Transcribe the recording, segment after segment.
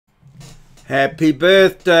Happy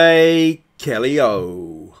birthday, Kelly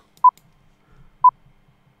O.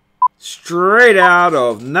 Straight out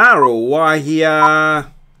of Narawahia,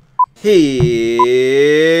 here's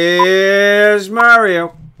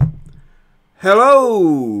Mario.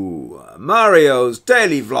 Hello, Mario's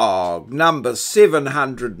Daily Vlog, number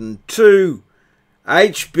 702,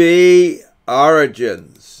 HB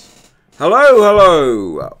Origins.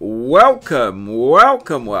 Hello, welcome.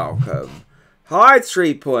 Hi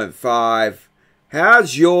 3.5,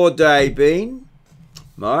 how's your day been?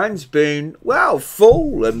 Mine's been, well,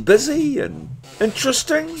 full and busy and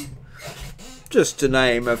interesting, just to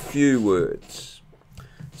name a few words.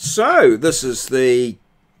 So, this is the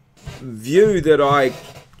view that I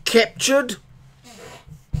captured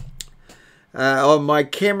on my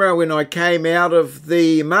camera when I came out of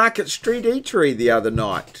the Market Street Eatery the other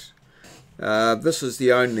night. This is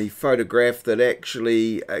the only photograph that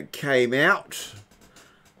actually came out.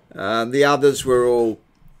 The others were all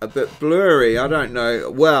a bit blurry. I don't know.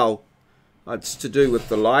 Well, it's to do with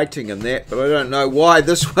the lighting and that, but I don't know why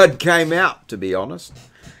this one came out, to be honest.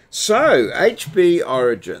 So, HB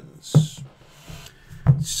Origins.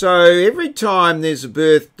 So, every time there's a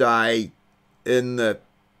birthday in the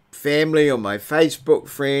family or my Facebook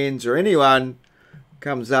friends or anyone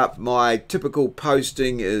comes up, my typical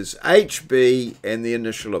posting is HB and the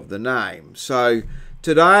initial of the name. So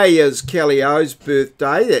today is Kelly O's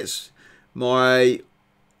birthday. That's my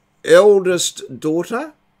eldest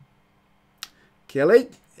daughter. Kelly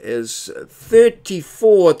is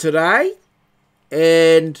 34 today,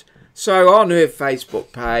 and so on her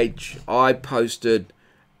Facebook page I posted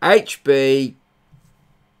HB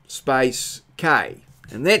space K,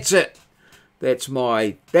 and that's it. That's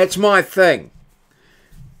my thing.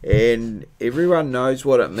 And everyone knows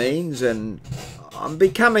what it means, and I'm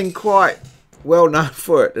becoming quite well known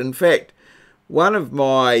for it. In fact, one of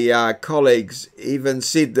my colleagues even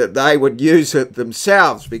said that they would use it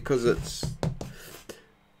themselves because it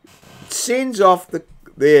sends off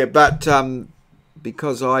there, but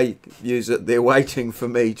because I use it, they're waiting for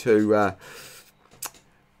me to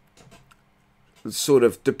sort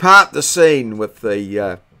of depart the scene with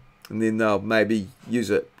the, and then they'll maybe use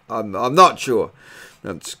it. I'm not sure.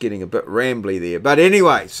 It's getting a bit rambly there. But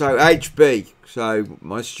anyway, so HB. So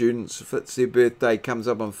my students, if it's their birthday, comes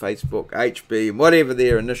up on Facebook, HB, and whatever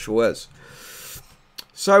their initial is.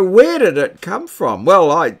 So where did it come from? Well,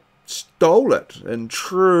 I stole it in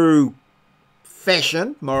true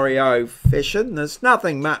fashion, maurieos fashion. There's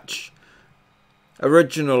nothing much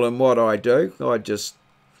original in what I do. I just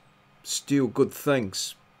steal good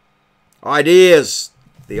things. Ideas.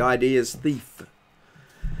 The ideas thief.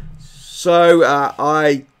 So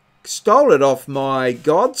I stole it off my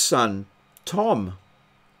godson, Tom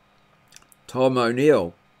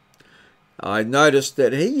O'Neill. I noticed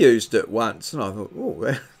that he used it once, and I thought,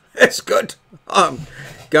 oh, that's good. I'm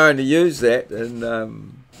going to use that, and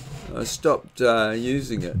I stopped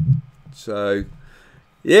using it. So,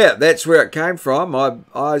 yeah, that's where it came from.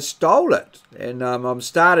 I stole it, and I'm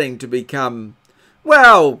starting to become,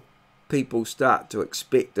 well, people start to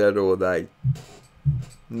expect it, or they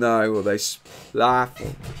know, or they laugh,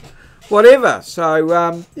 or whatever.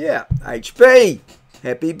 So, yeah, HB,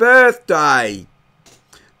 happy birthday.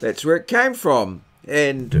 That's where it came from.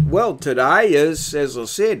 And, well, today is, as I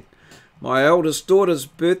said, my eldest daughter's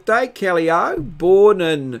birthday, Kelly O, born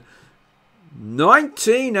in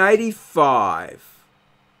 1985.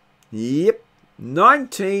 Yep,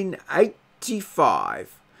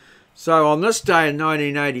 1985. So, on this day in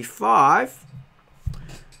 1985,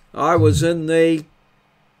 I was in the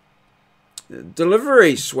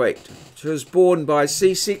delivery suite. She was born by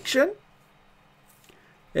C-section,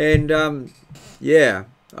 and yeah,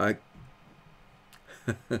 I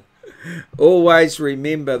always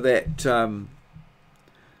remember that.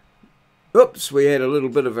 Oops, we had a little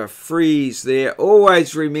bit of a freeze there.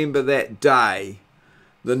 Always remember that day,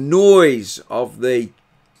 the noise of the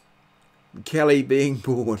Kelly being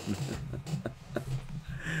born.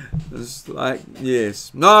 It's like,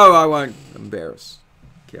 yes, no, I won't embarrass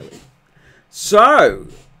Kelly. So,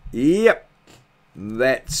 yep,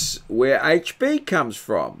 that's where HB comes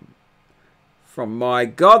from my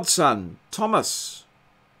godson, Thomas.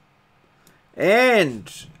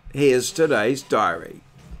 And here's today's diary.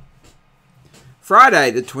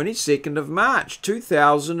 Friday, the 22nd of March,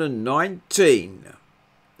 2019.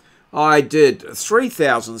 I did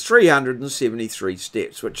 3,373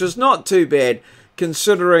 steps, which is not too bad,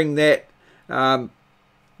 considering that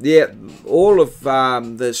yeah, all of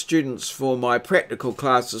the students for my practical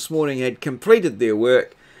class this morning had completed their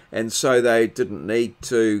work, and so they didn't need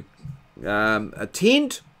to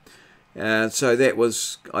attend. So that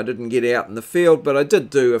was, I didn't get out in the field, but I did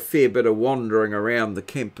do a fair bit of wandering around the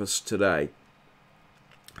campus today.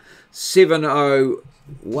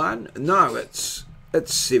 7:01, no, it's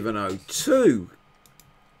 7:02.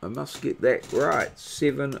 I must get that right,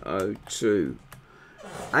 7:02.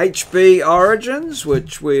 HB Origins,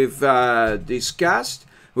 which we've discussed.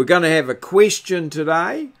 We're going to have a question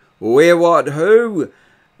today. Where, what, who?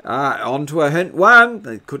 On to a hint one.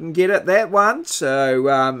 They couldn't get it that one. So,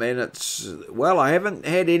 and it's, well, I haven't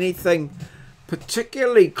had anything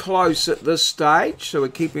particularly close at this stage, so we're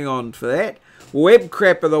keeping on for that. Web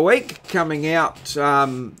crap of the week coming out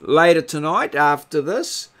later tonight after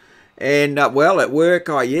this. And, well, at work,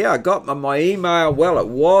 I got my email. Well,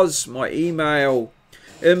 my email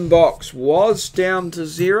inbox was down to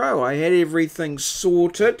 0. I had everything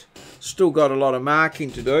sorted. Still got a lot of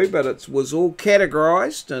marking to do, but it was all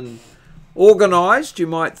categorized and organized, you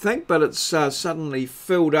might think, but it's suddenly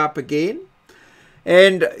filled up again.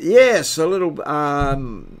 And yes, a little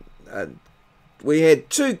we had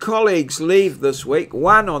 2 colleagues leave this week.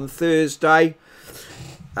 One on Thursday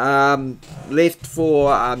left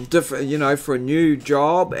for for a new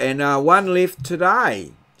job, and one left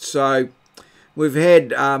today. So we've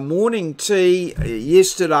had morning tea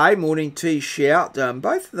yesterday, morning tea shout.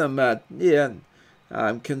 Both of them,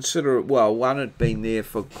 consider, well, one had been there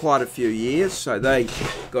for quite a few years, so they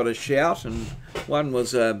got a shout, and one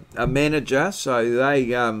was a manager, so they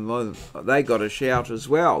got a shout as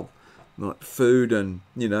well. Like food and,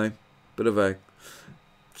 bit of a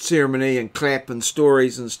ceremony and clap and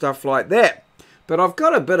stories and stuff like that. But I've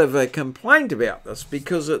got a bit of a complaint about this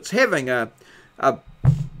because it's having a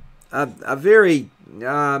very,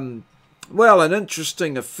 an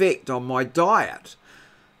interesting effect on my diet.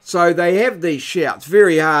 So they have these shouts.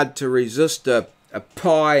 Very hard to resist a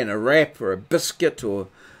pie and a wrap or a biscuit or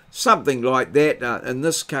something like that. In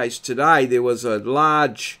this case today, there was a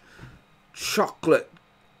large chocolate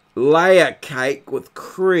layer cake with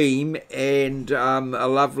cream and a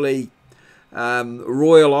lovely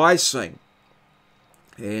royal icing.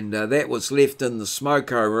 And that was left in the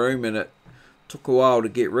smoko room, and it took a while to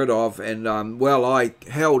get rid of, and I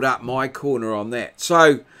held up my corner on that.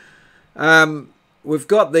 So we've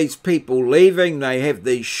got these people leaving. They have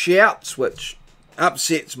these shouts, which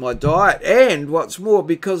upsets my diet, and what's more,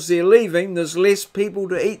 because they're leaving, there's less people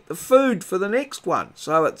to eat the food for the next one.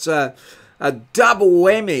 So it's a double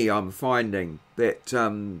whammy, I'm finding that.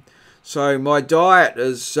 So my diet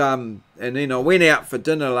is, and then I went out for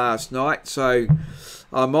dinner last night, so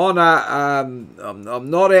I'm on I'm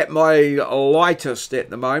not at my lightest at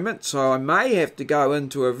the moment, so I may have to go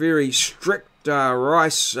into a very strict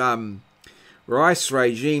rice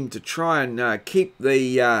regime to try and keep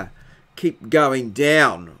going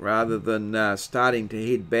down rather than starting to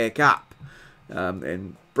head back up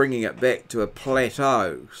and bringing it back to a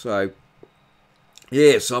plateau. So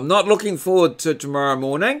yes, I'm not looking forward to tomorrow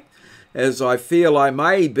morning, as I feel I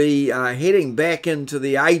may be heading back into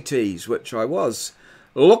the 80s, which I was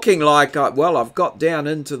looking like. I've got down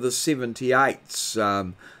into the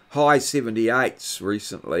 78s, high 78s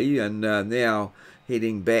recently, and now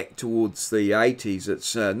heading back towards the 80s.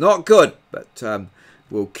 It's not good, but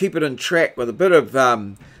we'll keep it in track with a bit of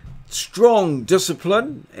strong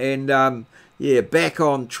discipline, and back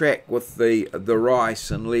on track with the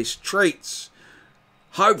rice and less treats.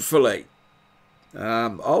 Hopefully.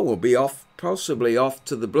 We'll be possibly off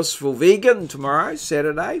to the Blissful Vegan tomorrow,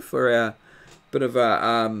 Saturday, for a bit of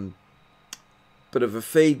a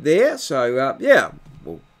feed there. So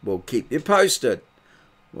we'll keep you posted.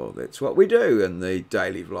 Well, that's what we do in the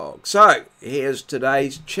daily vlog. So here's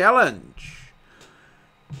today's challenge.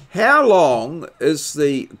 How long is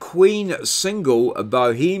the Queen single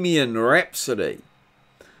Bohemian Rhapsody?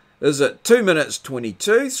 Is it 2 minutes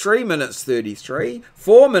 22, 3 minutes 33,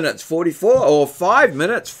 4 minutes 44, or 5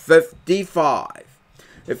 minutes 55?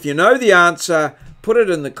 If you know the answer, put it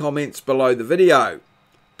in the comments below the video.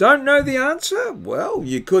 Don't know the answer? Well,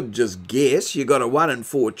 you could just guess. You got a 1 in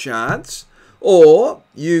 4 chance. Or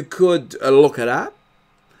you could look it up.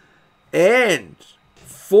 And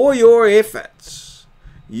for your efforts,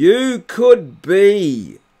 you could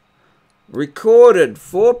be recorded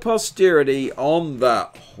for posterity on the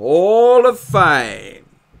Hall of Fame.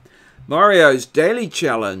 Maurieos Daily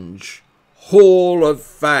Challenge Hall of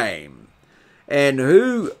Fame. And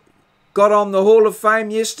who got on the Hall of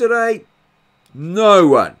Fame yesterday? No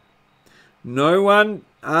one. No one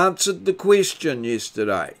answered the question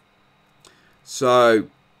yesterday. So,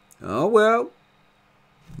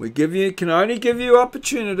 we can only give you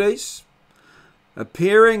opportunities.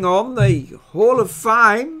 Appearing on the Hall of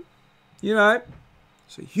Fame,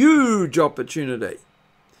 it's a huge opportunity.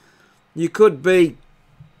 you could be,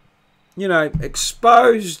 you know,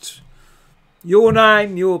 exposed your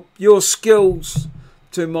name, your skills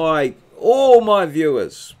to all my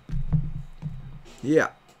viewers. Yeah,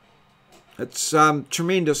 it's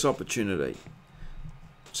tremendous opportunity.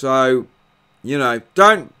 So, you know,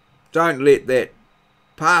 don't let that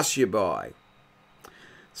pass you by.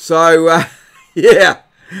 So, yeah.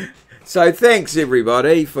 So thanks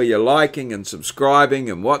everybody for your liking and subscribing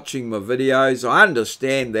and watching my videos. I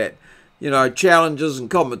understand that, you know, challenges and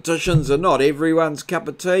competitions are not everyone's cup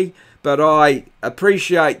of tea, but I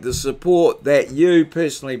appreciate the support that you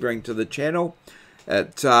personally bring to the channel.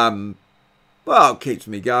 It, well, keeps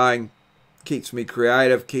me going, keeps me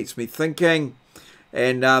creative, keeps me thinking.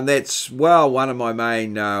 And that's, well, one of my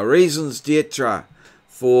main reasons d'etre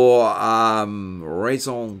for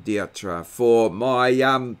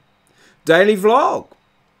my daily vlog.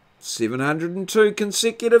 702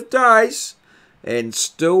 consecutive days and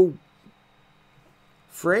still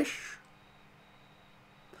fresh,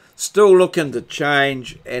 still looking to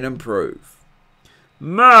change and improve.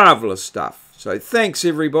 Marvellous stuff. So thanks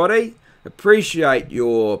everybody, appreciate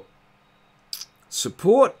your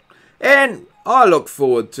support, and I look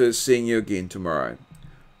forward to seeing you again tomorrow.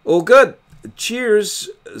 All good. Cheers.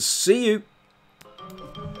 See you.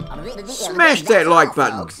 Smash that like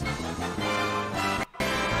button.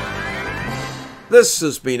 This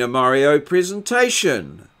has been a Maurieo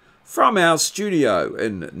presentation from our studio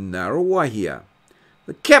in Ngaruawahia,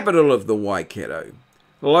 the capital of the Waikato,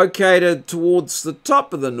 located towards the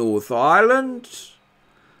top of the North Island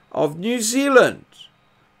of New Zealand,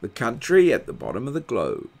 the country at the bottom of the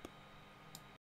globe.